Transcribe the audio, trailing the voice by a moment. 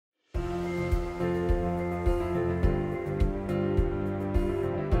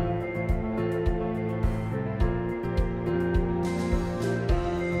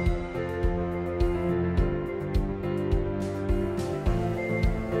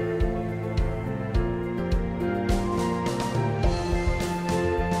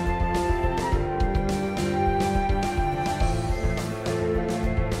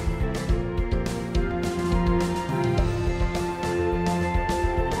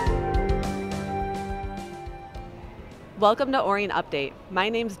Welcome to Orion Update. My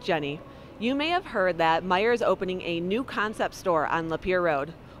name's Jenny. You may have heard that Meijer is opening a new concept store on Lapeer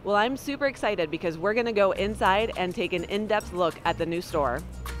Road. Well, I'm super excited because we're going to go inside and take an in-depth look at the new store.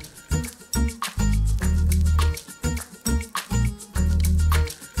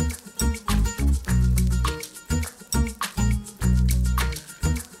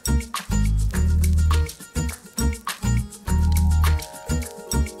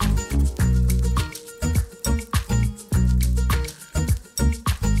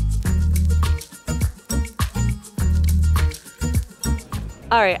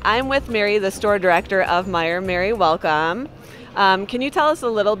 All right, I'm with Mary, the store director of Meijer. Mary, welcome. Can you tell us a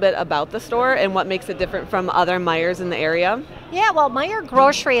little bit about the store and what makes it different from other Meijers in the area? Yeah, well, Meijer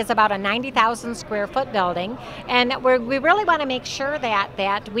Grocery is about a 90,000 square foot building, and we really want to make sure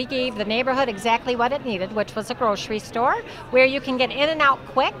that we gave the neighborhood exactly what it needed, which was a grocery store where you can get in and out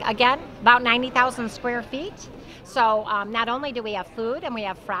quick. Again, about 90,000 square feet. So not only do we have food and we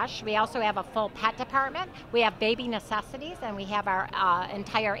have fresh, we also have a full pet department, we have baby necessities, and we have our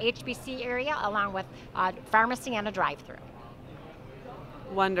entire HBC area along with pharmacy and a drive-through.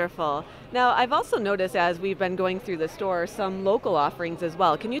 Wonderful. Now, I've also noticed as we've been going through the store some local offerings as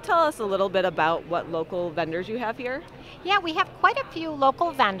well. Can you tell us a little bit about what local vendors you have here? Yeah, we have quite a few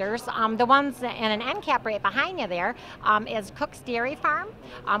local vendors. The ones in an end cap right behind you there is Cook's Dairy Farm.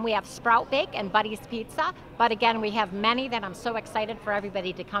 We have Sprout Bake and Bhatti's Pizza. But again, we have many that I'm so excited for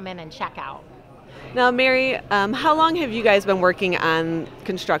everybody to come in and check out. Now, Mary, how long have you guys been working on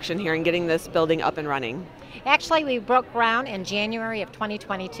construction here and getting this building up and running? Actually, we broke ground in January of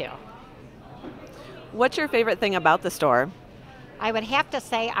 2022. What's your favorite thing about the store? I would have to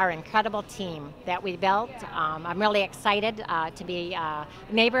say our incredible team that we built. I'm really excited to be a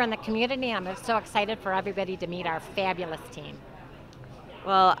neighbor in the community. I'm so excited for everybody to meet our fabulous team.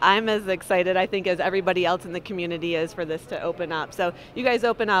 Well, I'm as excited, I think, as everybody else in the community is for this to open up. So you guys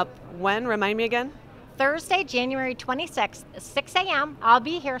open up when? Remind me again? Thursday, January 26th, 6 a.m. I'll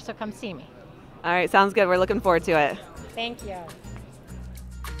be here, so come see me. All right, sounds good. We're looking forward to it. Thank you.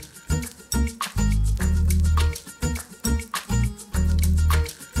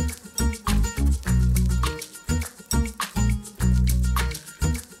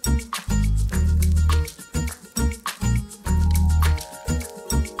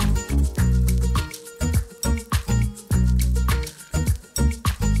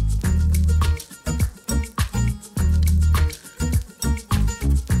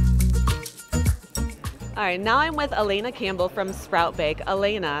 All right, now I'm with Elena Campbell from Sprout Bake.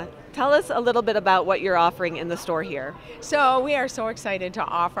 Elena, tell us a little bit about what you're offering in the store here. So we are so excited to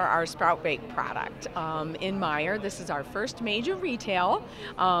offer our Sprout Bake product in Meijer. This is our first major retail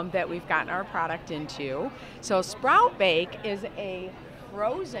that we've gotten our product into. So Sprout Bake is a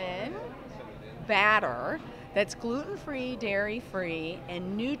frozen batter that's gluten-free, dairy-free,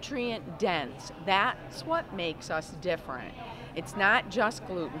 and nutrient-dense. That's what makes us different. It's not just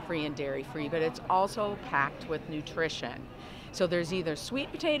gluten-free and dairy-free, but it's also packed with nutrition. So there's either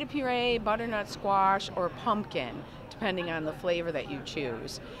sweet potato puree, butternut squash, or pumpkin, depending on the flavor that you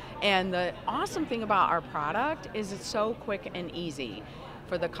choose. And the awesome thing about our product is it's so quick and easy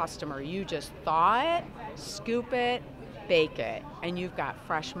for the customer. You just thaw it, scoop it, bake it, and you've got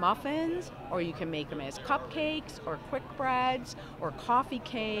fresh muffins, or you can make them as cupcakes or quick breads or coffee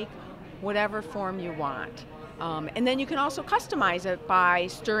cake, whatever form you want. And then you can also customize it by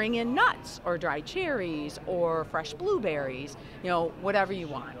stirring in nuts or dried cherries or fresh blueberries, whatever you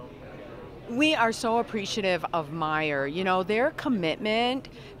want. We are so appreciative of Meijer. Their commitment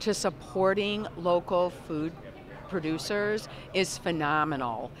to supporting local food producers is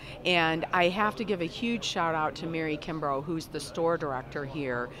phenomenal. And I have to give a huge shout out to Mary Kimbrough, who's the store director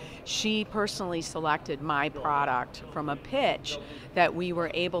here. She personally selected my product from a pitch that we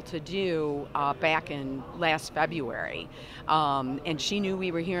were able to do back in last February. And she knew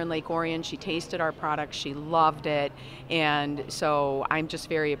we were here in Lake Orion. She tasted our product. She loved it. And so I'm just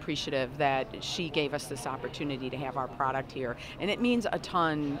very appreciative that she gave us this opportunity to have our product here. And it means a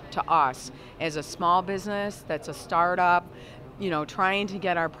ton to us as a small business that's a startup, trying to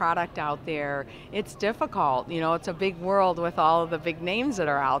get our product out there. It's difficult, it's a big world with all of the big names that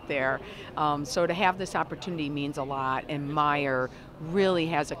are out there. So to have this opportunity means a lot, and Meijer really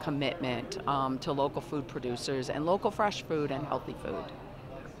has a commitment to local food producers and local fresh food and healthy food.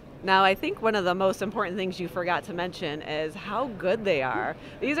 Now, I think one of the most important things you forgot to mention is how good they are.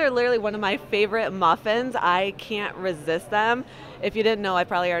 These are literally one of my favorite muffins. I can't resist them. If you didn't know, I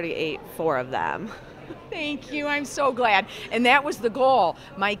probably already ate 4 of them. Thank you, I'm so glad. And that was the goal.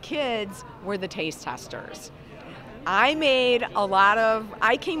 My kids were the taste testers. I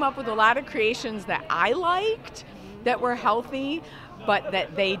came up with a lot of creations that I liked, that were healthy, but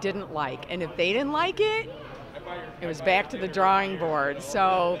that they didn't like. And if they didn't like it, it was back to the drawing board.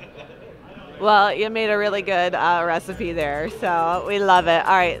 So, well, you made a really good recipe there, so we love it.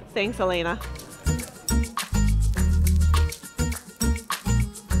 All right, thanks, Elena.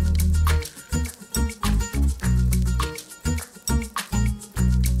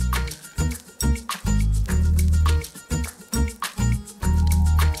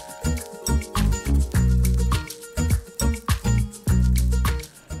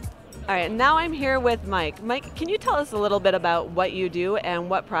 All right, now I'm here with Mike. Mike, can you tell us a little bit about what you do and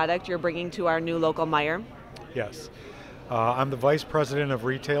what product you're bringing to our new local Meijer? Yes. I'm the Vice President of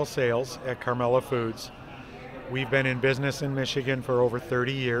Retail Sales at Carmela Foods. We've been in business in Michigan for over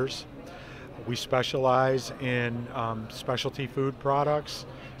 30 years. We specialize in specialty food products,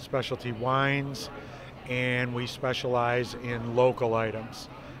 specialty wines, and we specialize in local items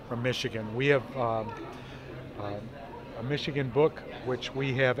from Michigan. We have a Michigan book which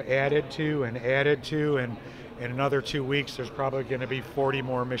we have added to, and in another 2 weeks there's probably going to be 40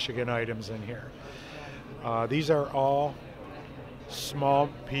 more Michigan items in here. These are all small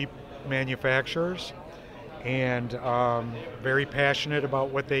manufacturers and very passionate about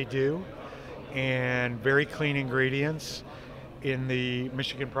what they do, and very clean ingredients in the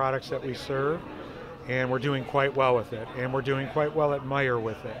Michigan products that we serve, and we're doing quite well with it, and we're doing quite well at Meijer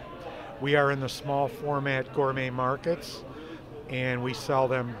with it. We are in the small format gourmet markets, and we sell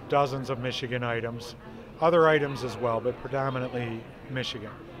them dozens of Michigan items, other items as well, but predominantly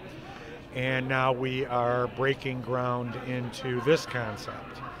Michigan. And now we are breaking ground into this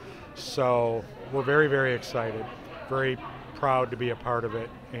concept. So we're very, very excited, very proud to be a part of it,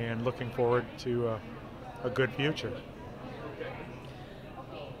 and looking forward to a good future.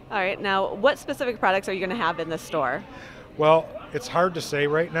 All right, now what specific products are you going to have in the store? Well, it's hard to say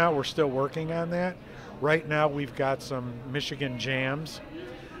right now. We're still working on that. Right now we've got some Michigan jams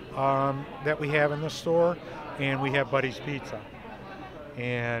that we have in the store, and we have Bhatti's Pizza.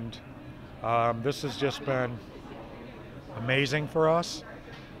 And this has just been amazing for us.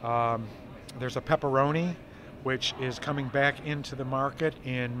 There's a pepperoni, which is coming back into the market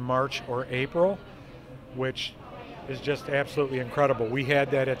in March or April, which is just absolutely incredible. We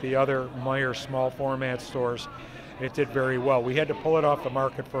had that at the other Meijer small format stores. It did very well. We had to pull it off the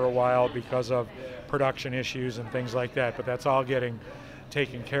market for a while because of production issues and things like that, but that's all getting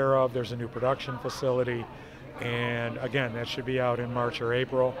taken care of. There's a new production facility, and again, that should be out in March or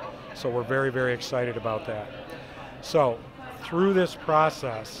April, so we're very, very excited about that. So through this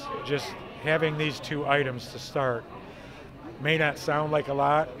process, just having these two items to start may not sound like a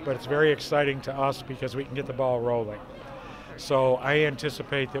lot, but it's very exciting to us because we can get the ball rolling. So I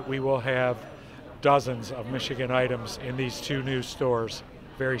anticipate that we will have dozens of Michigan items in these two new stores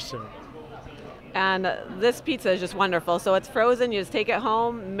very soon. And this pizza is just wonderful. So it's frozen, you just take it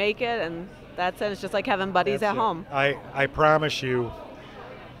home, make it, and that's it. It's just like having Bhatti's at home. I promise you,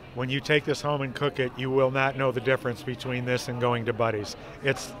 when you take this home and cook it, you will not know the difference between this and going to Bhatti's.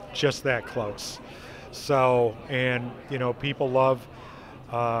 It's just that close. So, and you know, people love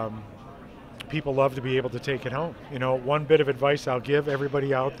to be able to take it home. You know, one bit of advice I'll give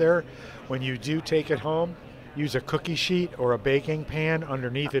everybody out there: when you do take it home, use a cookie sheet or a baking pan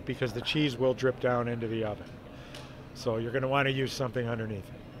underneath it, because the cheese will drip down into the oven. So you're going to want to use something underneath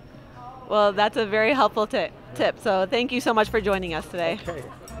it. Well, that's a very helpful tip. So thank you so much for joining us today. Okay,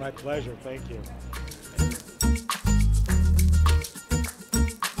 my pleasure. Thank you.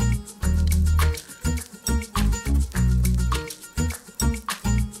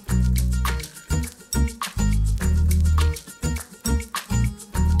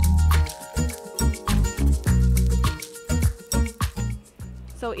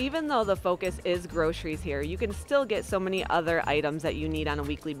 So even though the focus is groceries here, you can still get so many other items that you need on a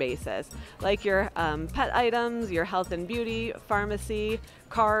weekly basis, like your pet items, your health and beauty, pharmacy,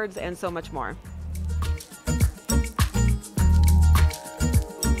 cards, and so much more.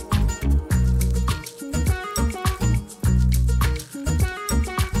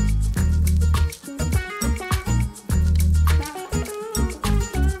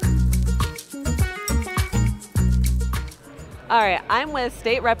 All right, I'm with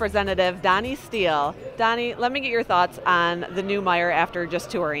State Representative Donnie Steele. Donnie, let me get your thoughts on the new Meijer after just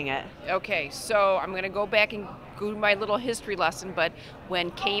touring it. Okay, so I'm going to go back and do my little history lesson, but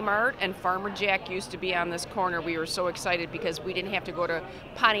when Kmart and Farmer Jack used to be on this corner, we were so excited because we didn't have to go to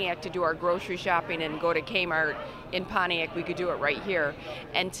Pontiac to do our grocery shopping and go to Kmart in Pontiac. We could do it right here.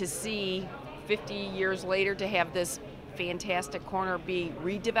 And to see 50 years later to have this fantastic corner be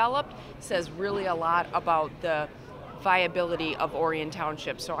redeveloped says really a lot about the viability of Orion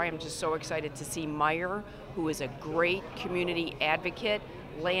Township. So I am just so excited to see Meijer, who is a great community advocate,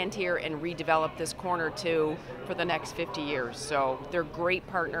 land here and redevelop this corner too for the next 50 years. So they're great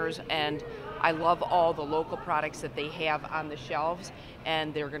partners, and I love all the local products that they have on the shelves,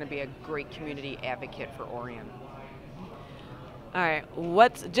 and they're going to be a great community advocate for Orion. All right,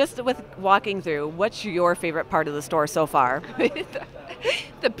 just with walking through, what's your favorite part of the store so far?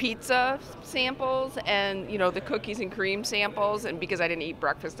 The pizza samples and the cookies and cream samples, and because I didn't eat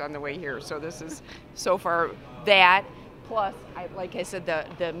breakfast on the way here, so this is so far that. Plus, like I said,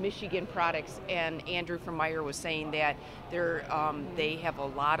 the Michigan products, and Andrew from Meijer was saying that they have a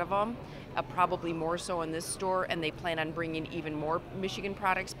lot of them, probably more so in this store, and they plan on bringing even more Michigan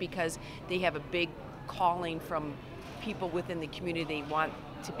products because they have a big calling from people within the community they want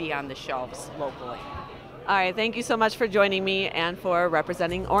to be on the shelves locally. All right, thank you so much for joining me and for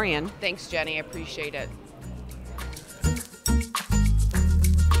representing Orion. Thanks, Jenny. I appreciate it.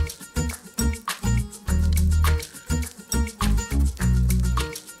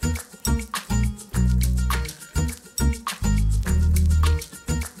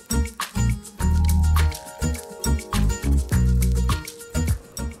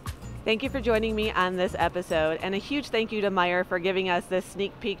 Thank you for joining me on this episode, and a huge thank you to Meijer for giving us this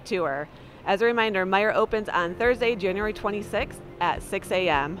sneak peek tour. As a reminder, Meijer opens on Thursday, January 26th at 6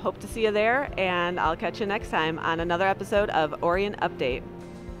 a.m. Hope to see you there, and I'll catch you next time on another episode of Orion Update.